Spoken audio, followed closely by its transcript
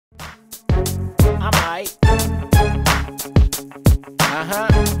I might. Yeah.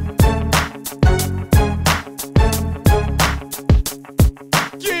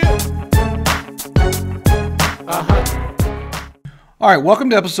 All right, welcome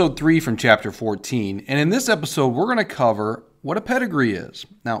to episode 3 from chapter 14. And in this episode, we're going to cover what a pedigree is.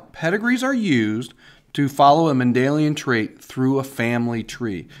 Now, pedigrees are used to follow a Mendelian trait through a family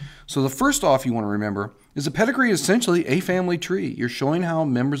tree. So the first off you want to remember is a pedigree is essentially a family tree. You're showing how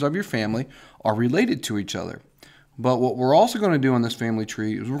members of your family are related to each other. But what we're also going to do on this family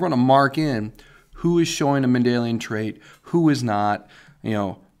tree is we're going to mark in who is showing a Mendelian trait, who is not. You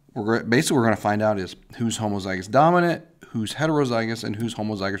know, we're going to find out is who's homozygous dominant, who's heterozygous, and who's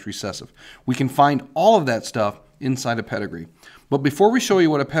homozygous recessive. We can find all of that stuff inside a pedigree. But before we show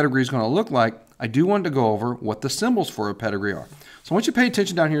you what a pedigree is going to look like, I do want to go over what the symbols for a pedigree are. So I want you to pay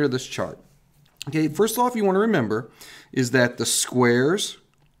attention down here to this chart. Okay, first off, you want to remember is that the squares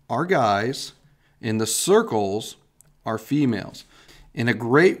are guys and the circles are females. And a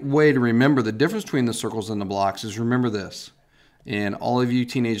great way to remember the difference between the circles and the blocks is remember this. And all of you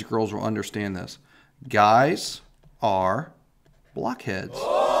teenage girls will understand this. Guys are blockheads.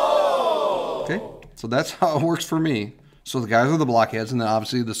 Okay, so that's how it works for me. So the guys are the blockheads, and then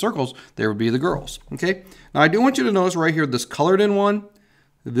obviously the circles, there would be the girls. Okay, now I do want you to notice right here, this colored in one,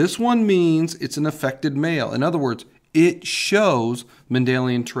 this one means it's an affected male. In other words, it shows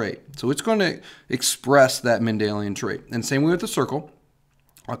Mendelian trait. So it's going to express that Mendelian trait. And same way with the circle,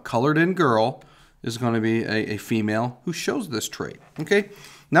 a colored in girl is going to be a female who shows this trait. Okay,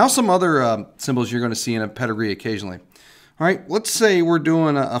 now some other symbols you're going to see in a pedigree occasionally. All right, let's say we're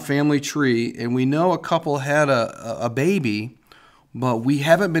doing a family tree and we know a couple had a baby, but we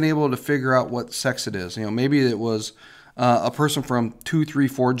haven't been able to figure out what sex it is. You know, maybe it was a person from 2, 3,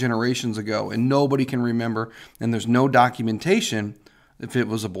 4 generations ago and nobody can remember, and there's no documentation if it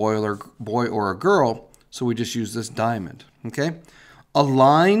was a boy or a girl, so we just use this diamond. Okay, a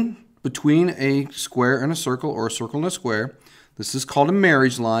line between a square and a circle, or a circle and a square, this is called a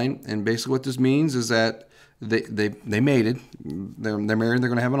marriage line, and basically what this means is that they mated, they're married, they're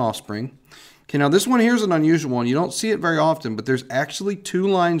going to have an offspring. Okay, now this one here is an unusual one. You don't see it very often, but there's actually 2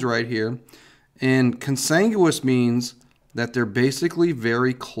 lines right here, and consanguous means that they're basically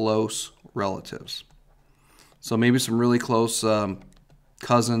very close relatives. So maybe some really close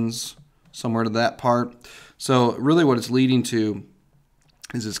cousins, somewhere to that part. So really what it's leading to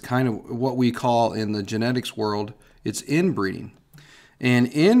is it's kind of what we call in the genetics world, it's inbreeding.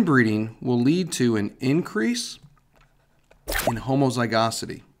 And inbreeding will lead to an increase in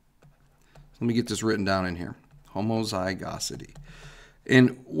homozygosity. Let me get this written down in here. Homozygosity.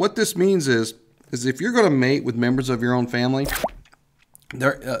 And what this means is if you're going to mate with members of your own family,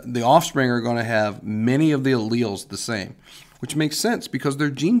 the offspring are going to have many of the alleles the same, which makes sense because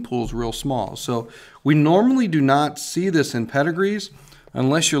their gene pool is real small. So we normally do not see this in pedigrees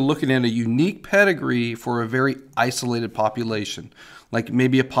unless you're looking at a unique pedigree for a very isolated population, like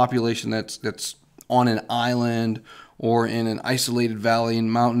maybe a population that's on an island or in an isolated valley in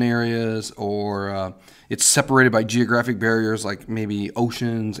mountain areas, or it's separated by geographic barriers like maybe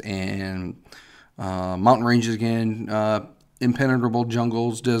oceans and mountain ranges again, impenetrable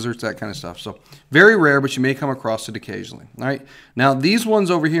jungles, deserts, that kind of stuff. So very rare, but you may come across it occasionally. All right. Now these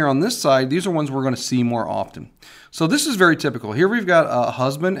ones over here on this side, these are ones we're going to see more often. So this is very typical. Here we've got a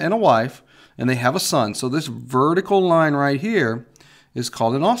husband and a wife, and they have a son. So this vertical line right here is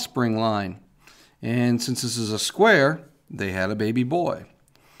called an offspring line. And since this is a square, they had a baby boy.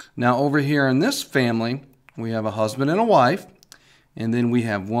 Now over here in this family, we have a husband and a wife, and then we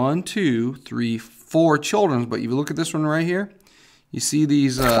have 1, 2, 3, 4 children. But if you look at this one right here, you see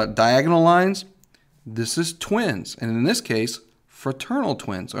these diagonal lines? This is twins, and in this case, fraternal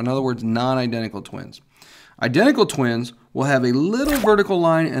twins, or in other words, non-identical twins. Identical twins will have a little vertical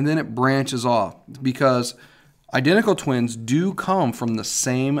line and then it branches off because identical twins do come from the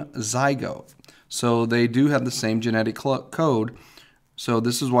same zygote. So they do have the same genetic code. So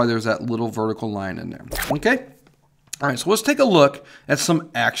this is why there's that little vertical line in there. Okay? All right, so let's take a look at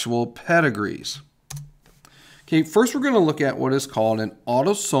some actual pedigrees. Okay, first we're going to look at what is called an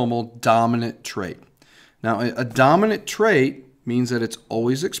autosomal dominant trait. Now, a dominant trait means that it's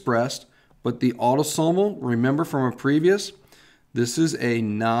always expressed, but the autosomal, remember from a previous, this is a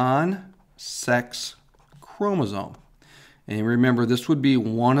non-sex chromosome. And remember, this would be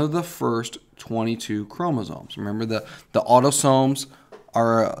one of the first 22 chromosomes. Remember, the autosomes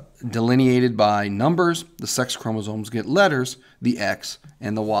are delineated by numbers. The sex chromosomes get letters, the X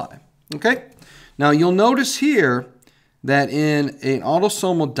and the Y. Okay? Now, you'll notice here that in an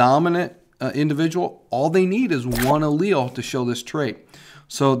autosomal dominant individual, all they need is one allele to show this trait.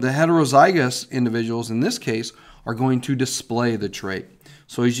 So the heterozygous individuals in this case are going to display the trait.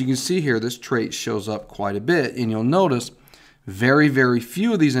 So as you can see here, this trait shows up quite a bit, and you'll notice very, very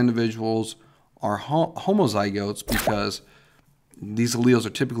few of these individuals are homozygotes because these alleles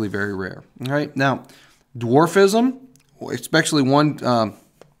are typically very rare. All right? Now, dwarfism, especially one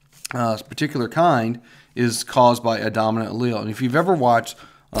particular kind, is caused by a dominant allele. And if you've ever watched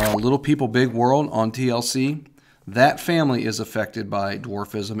Little People, Big World on TLC, that family is affected by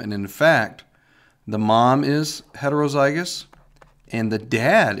dwarfism. And in fact, the mom is heterozygous and the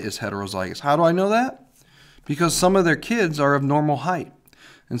dad is heterozygous. How do I know that? Because some of their kids are of normal height.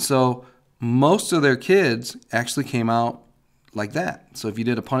 And so most of their kids actually came out like that. So if you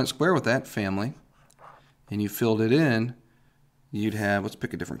did a Punnett square with that family and you filled it in, you'd have, let's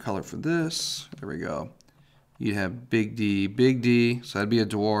pick a different color for this. There we go. You'd have big D, so that'd be a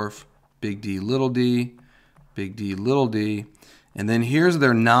dwarf, big D, little d, big D, little d. And then here's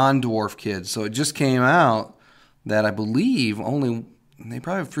their non-dwarf kids. So it just came out that I believe they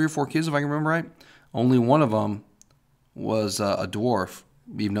probably have 3 or 4 kids if I can remember right. Only one of them was a dwarf,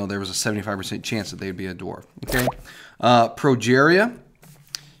 even though there was a 75% chance that they'd be a dwarf. Okay, Progeria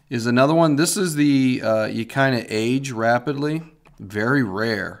is another one. This is the, you kind of age rapidly, very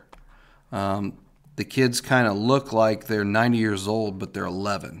rare. The kids kind of look like they're 90 years old, but they're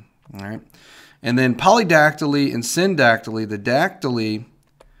 11. All right. And then polydactyly and syndactyly. The dactyly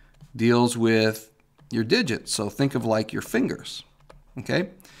deals with your digits. So think of like your fingers. Okay.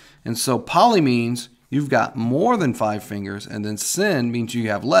 And so poly means you've got more than 5 fingers, and then syn means you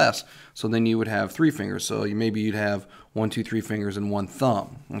have less. So then you would have 3 fingers. So maybe you'd have 1, 2, 3 fingers and 1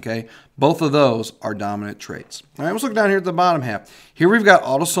 thumb. Okay. Both of those are dominant traits. All right. Let's look down here at the bottom half. Here we've got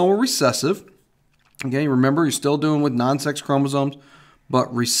autosomal recessive. Okay, remember, you're still doing with non-sex chromosomes,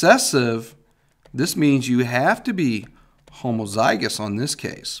 but recessive, this means you have to be homozygous on this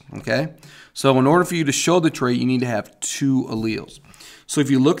case, okay? So in order for you to show the trait, you need to have 2 alleles. So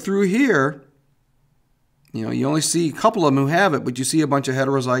if you look through here, you only see a couple of them who have it, but you see a bunch of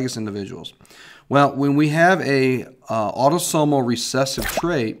heterozygous individuals. Well, when we have a autosomal recessive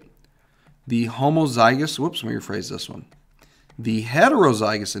trait, the homozygous, whoops, let me rephrase this one. The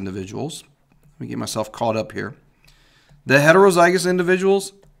heterozygous individuals, let me get myself caught up here. The heterozygous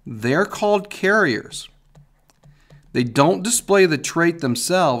individuals, they're called carriers. They don't display the trait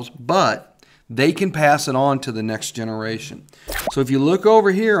themselves, but they can pass it on to the next generation. So if you look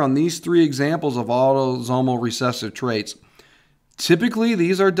over here on these 3 examples of autosomal recessive traits, typically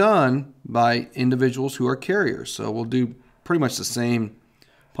these are done by individuals who are carriers. So we'll do pretty much the same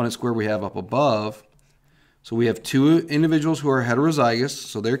Punnett square we have up above. So we have 2 individuals who are heterozygous,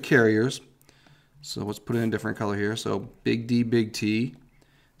 so they're carriers. So let's put it in a different color here. So big D, big T.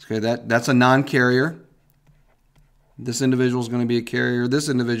 Okay, that's a non-carrier. This individual is going to be a carrier. This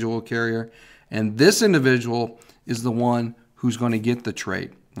individual a carrier. And this individual is the one who's going to get the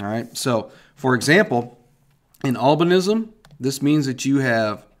trait. All right. So, for example, in albinism, this means that you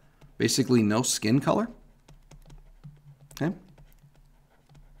have basically no skin color. Okay.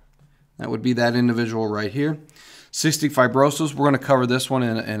 That would be that individual right here. Cystic fibrosis, we're going to cover this one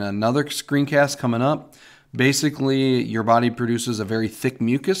in another screencast coming up. Basically, your body produces a very thick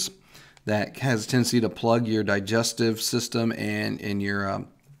mucus that has a tendency to plug your digestive system and your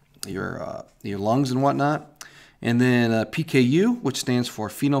lungs and whatnot. And then PKU, which stands for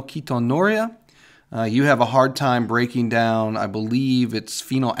phenylketonuria. You have a hard time breaking down, I believe it's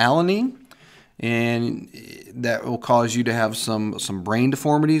phenylalanine, and that will cause you to have some brain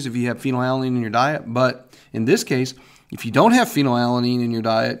deformities if you have phenylalanine in your diet. But in this case, if you don't have phenylalanine in your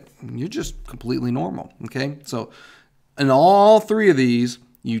diet, you're just completely normal, okay? So in all 3 of these,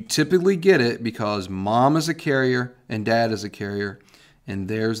 you typically get it because mom is a carrier and dad is a carrier, and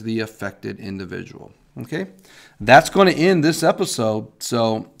there's the affected individual, okay? That's going to end this episode.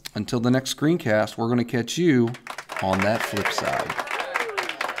 So until the next screencast, we're going to catch you on that flip side.